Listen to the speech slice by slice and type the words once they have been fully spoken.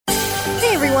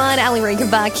Hey everyone, Allie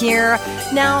Rankenbach here.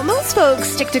 Now, most folks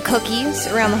stick to cookies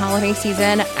around the holiday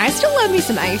season. I still love me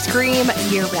some ice cream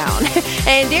year-round.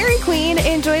 And Dairy Queen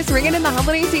enjoys bringing in the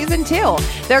holiday season too.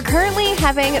 They're currently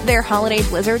having their Holiday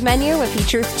Blizzard menu, which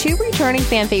features two returning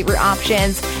fan favorite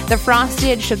options, the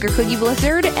Frosted Sugar Cookie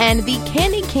Blizzard and the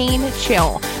Candy Cane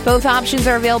Chill. Both options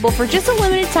are available for just a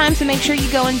limited time, so make sure you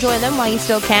go enjoy them while you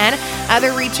still can.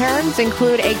 Other returns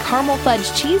include a Caramel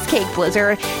Fudge Cheesecake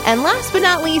Blizzard, and last but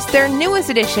not least, their newest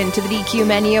addition to the DQ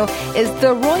menu is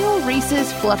the Royal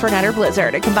Reese's Fluffernutter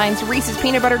Blizzard. It combines Reese's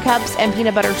Peanut Butter Cups and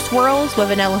Peanut Butter Swirls with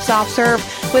vanilla soft serve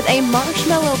with a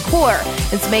marshmallow core.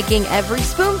 It's making every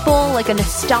spoonful like a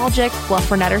nostalgic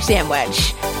Fluffernutter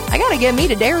sandwich. I gotta give me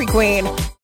to Dairy Queen.